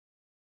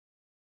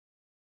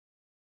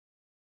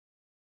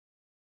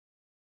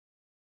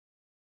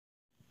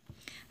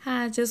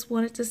Hi, I just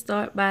wanted to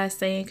start by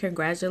saying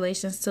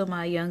congratulations to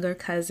my younger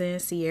cousin,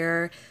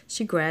 Sierra.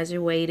 She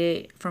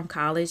graduated from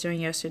college on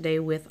yesterday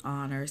with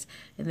honors.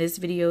 And this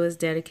video is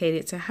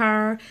dedicated to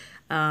her.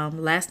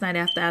 Last night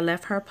after I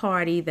left her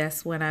party,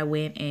 that's when I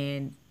went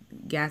and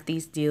got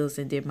these deals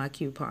and did my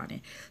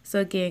couponing. So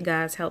again,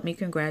 guys, help me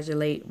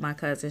congratulate my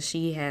cousin.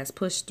 She has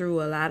pushed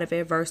through a lot of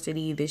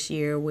adversity this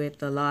year with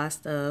the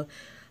loss of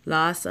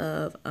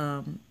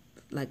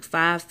like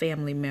 5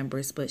 family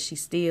members, but she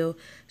still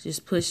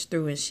just pushed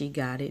through and she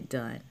got it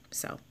done.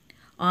 So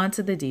on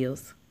to the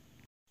deals.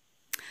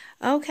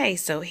 Okay,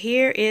 so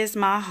here is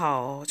my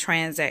haul.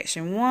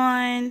 Transaction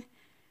 1,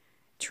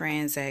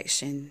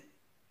 transaction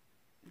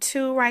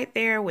 2 right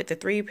there with the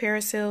 3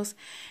 parasols,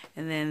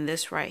 and then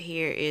this right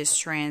here is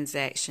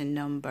transaction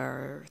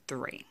number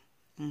 3.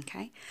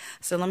 Okay,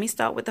 so let me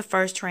start with the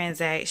first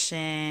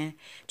transaction.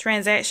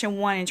 Transaction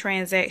 1 and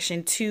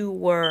transaction 2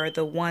 were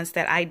the ones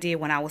that I did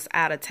when I was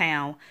out of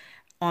town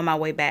on my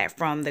way back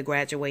from the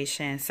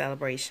graduation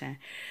celebration.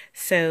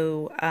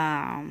 So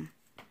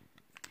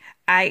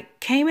I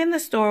came in the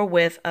store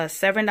with a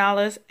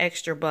 $7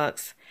 extra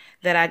bucks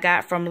that I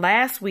got from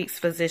last week's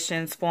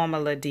Physicians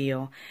Formula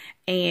deal.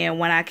 And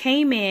when I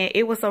came in,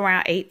 it was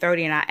around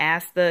 8:30, and I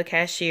asked the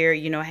cashier,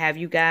 have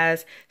you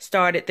guys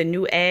started the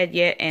new ad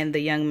yet? And the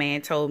young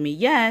man told me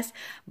yes,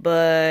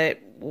 but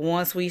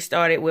once we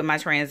started with my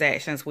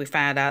transactions, we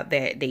found out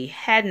that they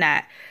had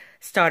not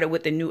started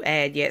with the new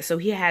ad yet, so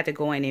he had to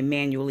go in and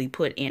manually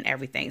put in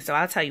everything. So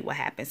I'll tell you what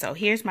happened. So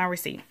here's my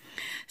receipt.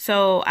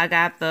 So I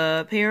got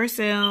the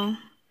Paracel.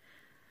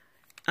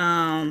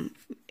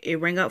 It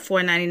rang up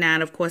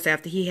 $4.99, of course,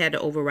 after he had to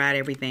override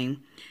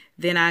everything.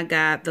 Then I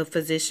got the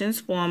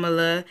Physicians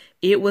Formula.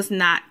 It was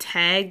not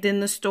tagged in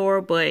the store,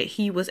 but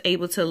he was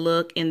able to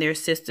look in their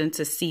system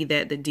to see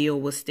that the deal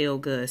was still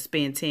good.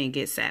 Spend 10,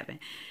 get 7.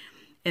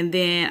 And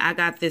then I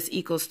got this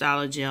Eco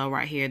Styler gel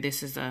right here.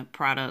 This is a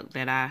product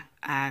that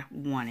I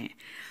wanted.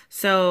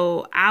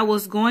 So I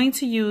was going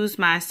to use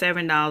my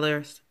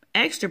 $7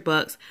 extra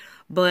bucks,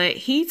 but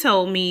he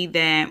told me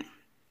that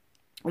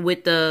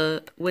with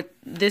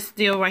this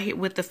deal right here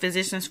with the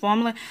Physicians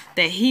Formula,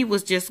 that he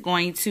was just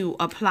going to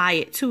apply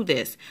it to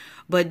this,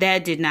 but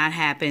that did not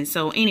happen.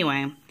 So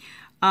anyway,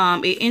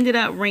 it ended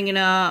up ringing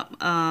up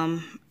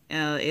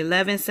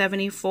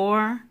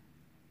 $11.74.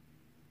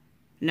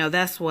 No,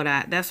 that's what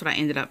I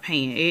ended up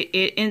paying.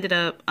 It ended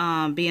up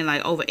being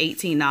like over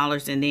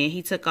 $18, and then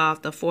he took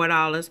off the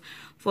 $4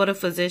 for the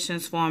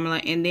Physicians Formula,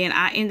 and then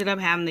I ended up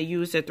having to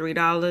use the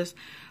 $3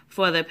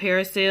 for the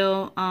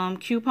Paracel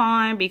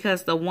coupon,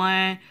 because the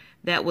one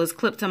that was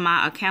clipped to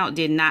my account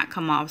did not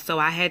come off, so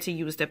I had to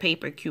use the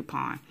paper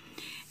coupon.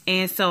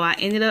 And so I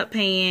ended up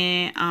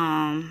paying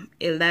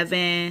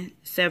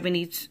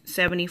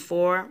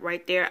 $11.74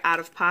 right there out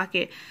of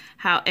pocket.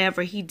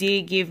 However, he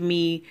did give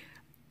me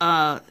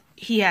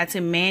he had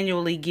to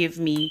manually give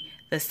me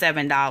the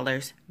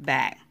 $7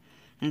 back.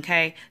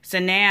 Okay, so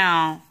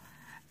now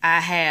I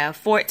have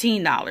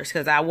 $14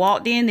 because I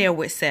walked in there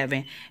with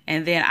 7,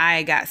 and then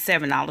I got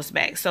 $7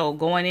 back. So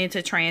going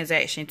into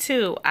transaction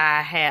 2,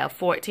 I have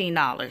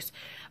 $14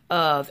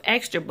 of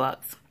extra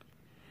bucks.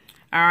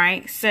 All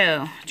right,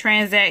 so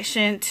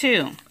transaction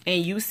 2,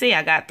 and you see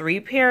I got 3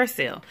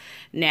 Paracel.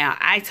 Now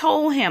I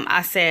told him,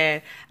 I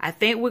said, I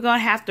think we're gonna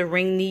have to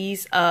ring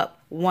these up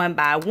one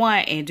by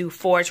one and do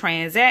 4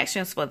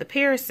 transactions for the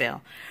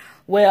Paracel.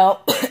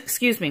 Well,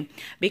 excuse me,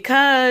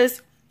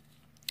 because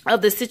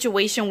of the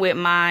situation with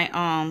my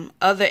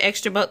other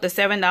extra buck, the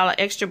 $7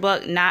 extra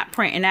buck not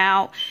printing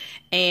out,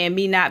 and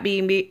me not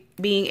being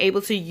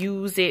able to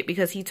use it,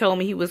 because he told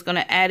me he was going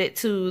to add it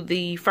to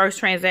the first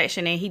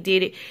transaction, and he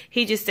did it.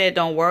 He just said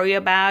don't worry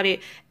about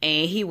it,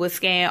 and he would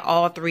scan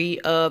all 3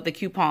 of the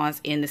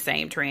coupons in the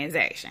same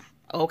transaction.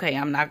 Okay,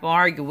 I'm not going to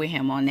argue with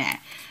him on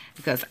that,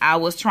 because I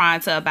was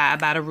trying to abide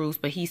by the rules,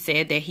 but he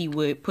said that he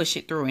would push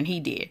it through, and he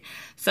did.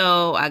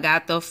 So I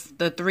got the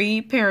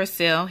 3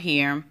 Paracel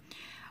here.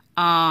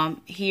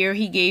 Here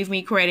he gave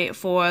me credit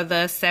for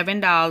the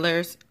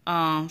 $7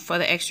 for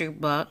the extra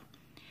buck.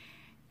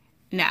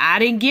 Now I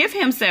didn't give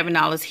him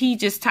 $7. He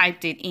just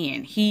typed it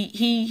in.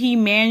 He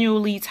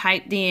manually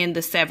typed in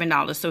the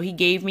 $7. So he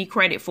gave me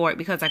credit for it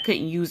because I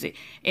couldn't use it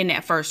in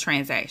that first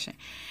transaction.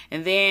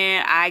 And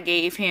then I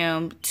gave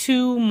him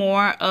 2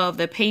 more of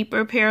the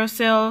paper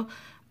Paracel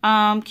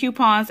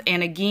coupons,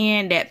 and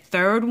again that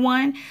 3rd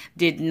one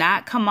did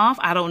not come off.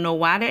 I don't know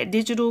why that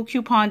digital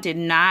coupon did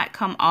not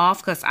come off,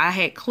 because I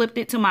had clipped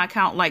it to my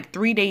account like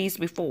 3 days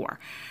before,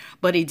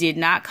 but it did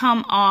not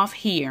come off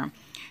here.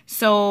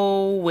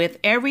 So with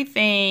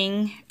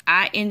everything,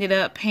 I ended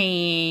up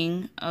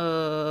paying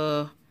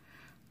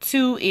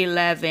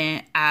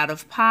 $2.11 out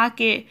of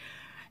pocket,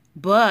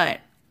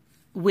 but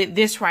with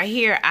this right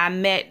here, I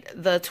met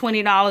the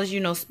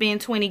 $20, spend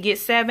 20, get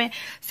 7.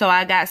 So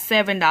I got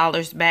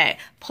 $7 back,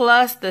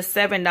 plus the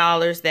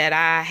 $7 that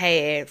I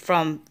had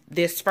from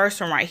this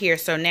first one right here.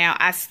 So now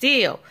I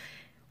still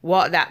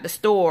walked out the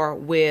store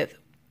with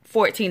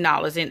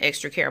 $14 in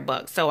extra care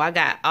bucks. So I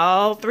got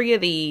all 3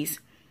 of these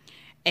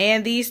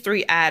and these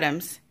 3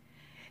 items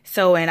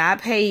So, and I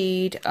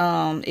paid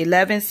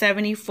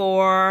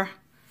 $11.74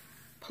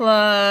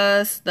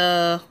 plus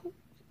the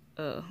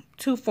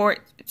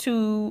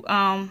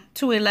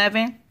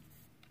 $211.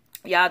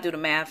 Y'all do the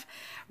math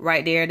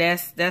right there.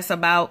 That's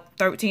about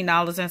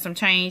 $13 and some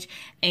change,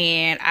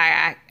 and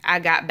I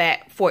got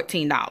back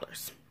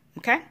 $14.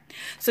 Okay,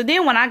 so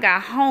then when I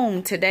got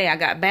home today, I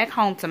got back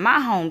home to my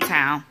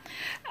hometown.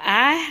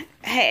 I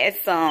had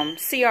some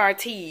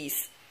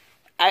CRTs.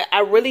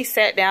 I really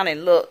sat down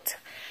and looked.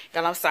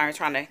 God, I'm sorry, I'm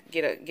trying to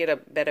get a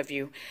better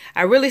view.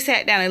 I really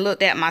sat down and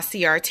looked at my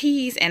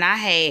CRTs, and I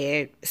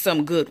had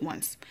some good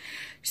ones.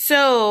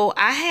 So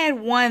I had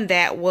one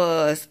that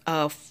was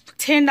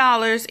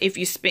 $10 if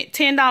you spent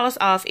 $10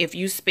 off if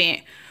you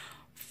spent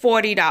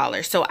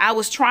 $40. So I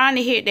was trying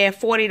to hit that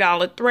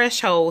 $40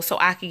 threshold so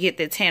I could get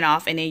the 10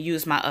 off and then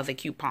use my other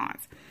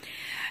coupons.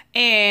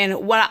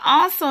 And what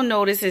I also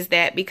noticed is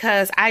that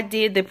because I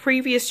did the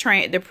previous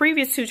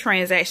two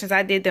transactions,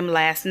 I did them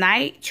last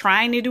night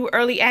trying to do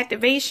early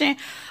activation.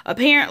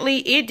 Apparently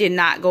it did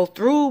not go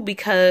through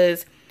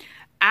because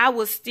I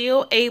was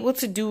still able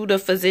to do the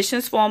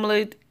physician's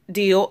formula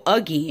deal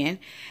again.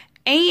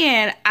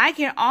 And I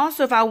can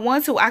also, if I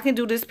want to, I can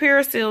do this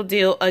Parasil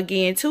deal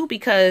again too,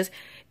 because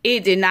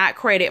it did not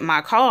credit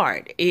my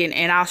card.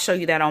 And I'll show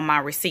you that on my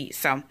receipt.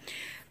 So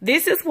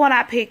this is what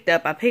I picked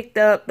up. I picked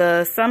up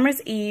the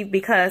Summer's Eve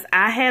because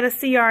I had a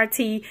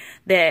CRT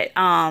that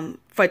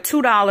for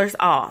 $2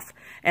 off.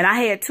 And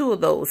I had two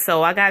of those.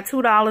 So I got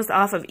 $2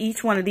 off of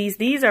each one of these.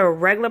 These are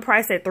regular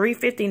price at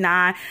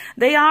 $3.59.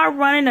 They are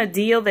running a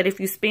deal that if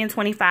you spend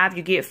 $25,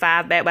 you get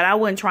 $5 back. But I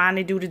wasn't trying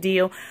to do the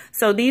deal.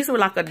 So these were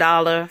like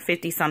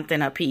 $1.50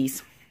 something a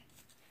piece.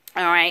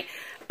 All right.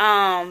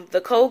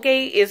 The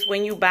Colgate is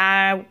when you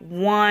buy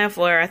one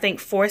for, I think,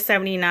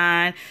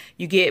 $4.79,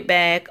 you get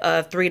back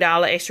a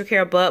 $3 extra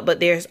care buck. But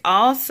there's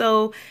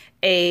also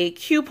a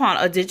coupon,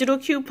 a digital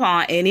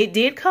coupon, and it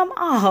did come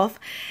off,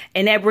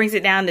 and that brings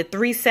it down to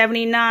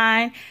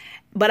 $3.79.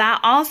 But I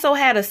also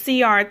had a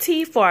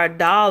CRT for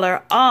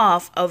 $1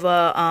 off of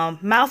a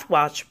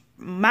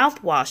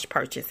mouthwash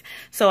purchase,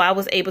 so I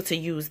was able to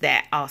use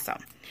that also.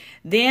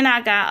 Then I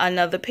got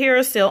another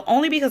Parasil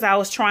only because I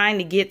was trying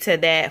to get to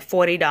that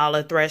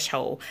 $40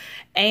 threshold.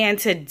 And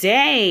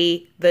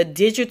today, the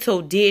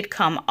digital did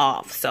come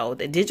off. So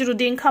the digital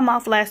didn't come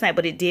off last night,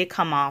 but it did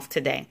come off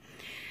today.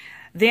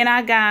 Then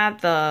I got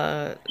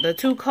the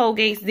two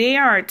Colgates. They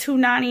are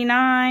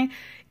 $2.99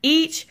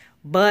 each,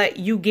 but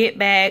you get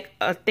back,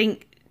 I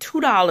think,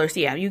 $2.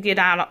 Yeah, you get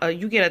a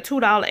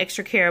 $2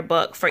 extra care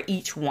buck for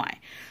each one.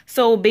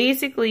 So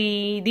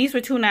basically, these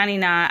were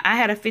 $2.99. I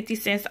had a 50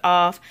 cents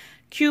off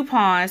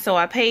coupon, so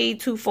I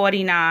paid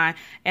 $2.49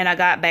 and I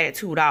got back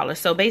 $2.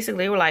 So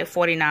basically, they were like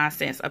 49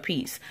 cents a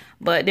piece,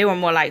 but they were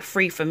more like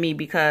free for me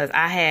because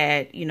I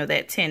had, you know,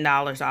 that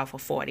 $10 off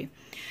of 40.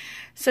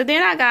 So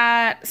then I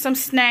got some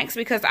snacks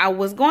because I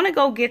was going to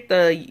go get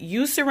the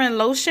Eucerin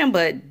lotion,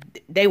 but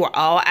they were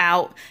all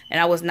out and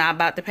I was not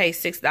about to pay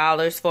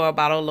 $6 for a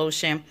bottle of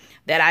lotion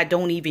that I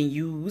don't even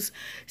use.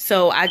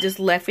 So I just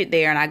left it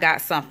there and I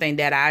got something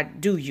that I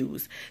do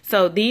use.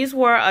 So these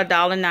were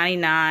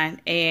 $1.99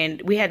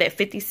 and we had that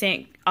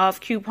 50-cent off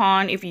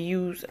coupon if you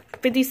use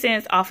 50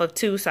 cents off of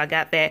 2, so I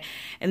got that.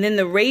 And then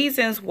the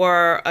raisins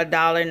were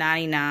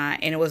 $1.99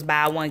 and it was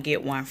buy one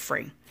get one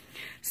free.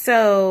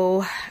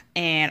 So,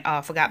 and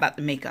I forgot about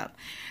the makeup.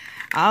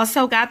 I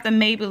also got the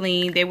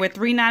Maybelline. They were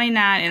 $3.99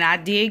 and I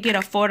did get a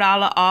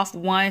 $4 off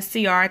one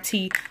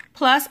CRT.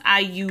 Plus,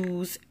 I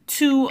used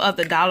 2 of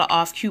the $1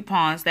 off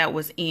coupons that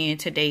was in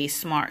today's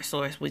Smart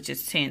Source, which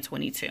is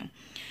 $10.22.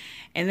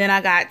 And then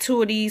I got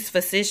 2 of these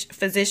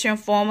Physician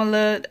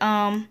Formula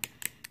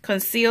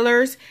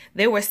concealers.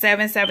 They were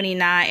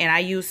 $7.79 and I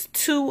used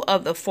 2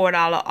 of the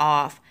 $4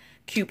 off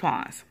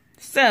coupons.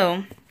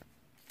 So,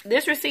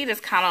 this receipt is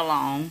kind of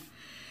long.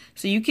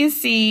 So you can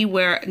see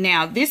where,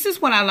 now this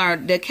is what I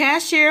learned. The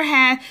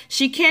cashier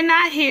she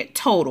cannot hit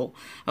total,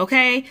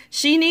 okay?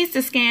 She needs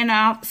to scan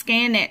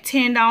that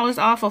 $10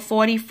 off of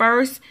 40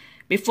 first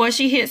before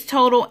she hits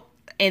total,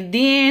 and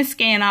then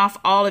scan off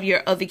all of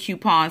your other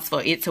coupons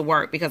for it to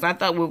work, because I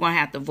thought we were going to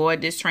have to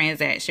void this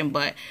transaction,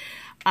 but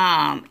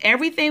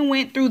everything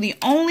went through. The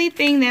only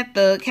thing that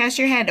the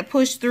cashier had to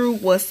push through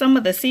was some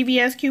of the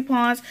CVS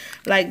coupons,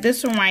 like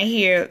this one right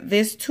here,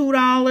 this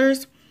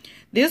 $2.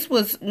 This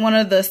was one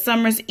of the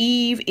Summer's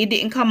Eve. It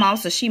didn't come off,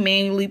 so she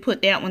manually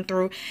put that one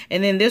through.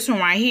 And then this one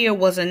right here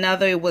was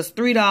another. It was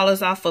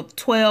 $3 off of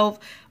 12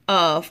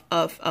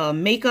 of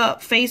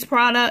makeup face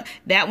product.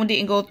 That one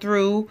didn't go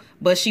through,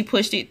 but she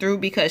pushed it through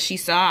because she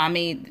saw, I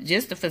mean,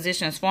 just the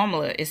Physician's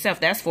Formula itself,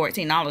 that's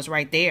 $14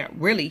 right there.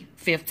 Really,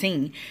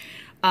 $15.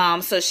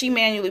 So she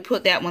manually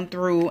put that one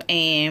through,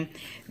 and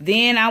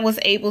then I was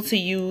able to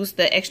use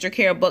the extra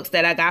care bucks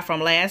that I got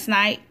from last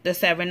night, the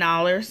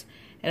 $7.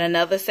 And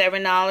another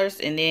 $7,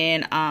 and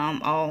then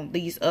all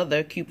these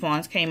other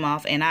coupons came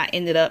off, and I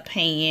ended up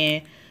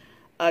paying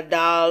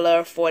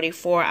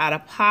 $1.44 out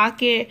of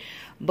pocket.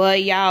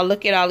 But y'all,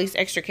 look at all these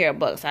extra care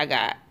bucks I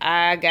got.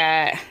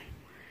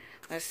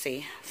 Let's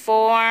see,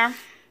 4,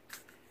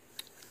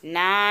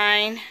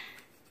 9,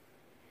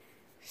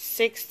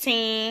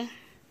 16.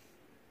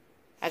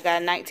 I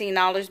got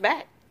 $19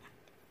 back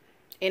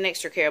in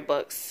extra care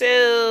bucks.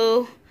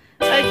 So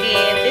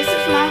again, this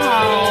is my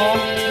haul.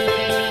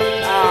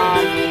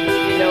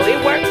 You know,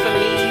 it worked for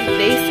me.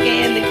 They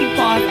scanned the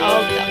coupons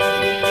all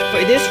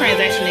for this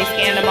transaction. They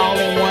scanned them all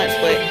in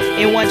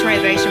one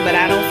transaction, but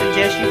I don't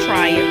suggest you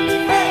try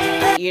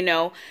it. You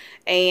know,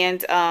 and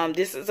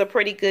this is a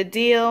pretty good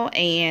deal,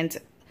 and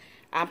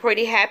I'm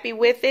pretty happy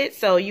with it.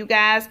 So you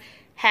guys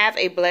have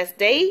a blessed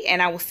day,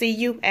 and I will see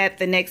you at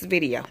the next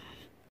video.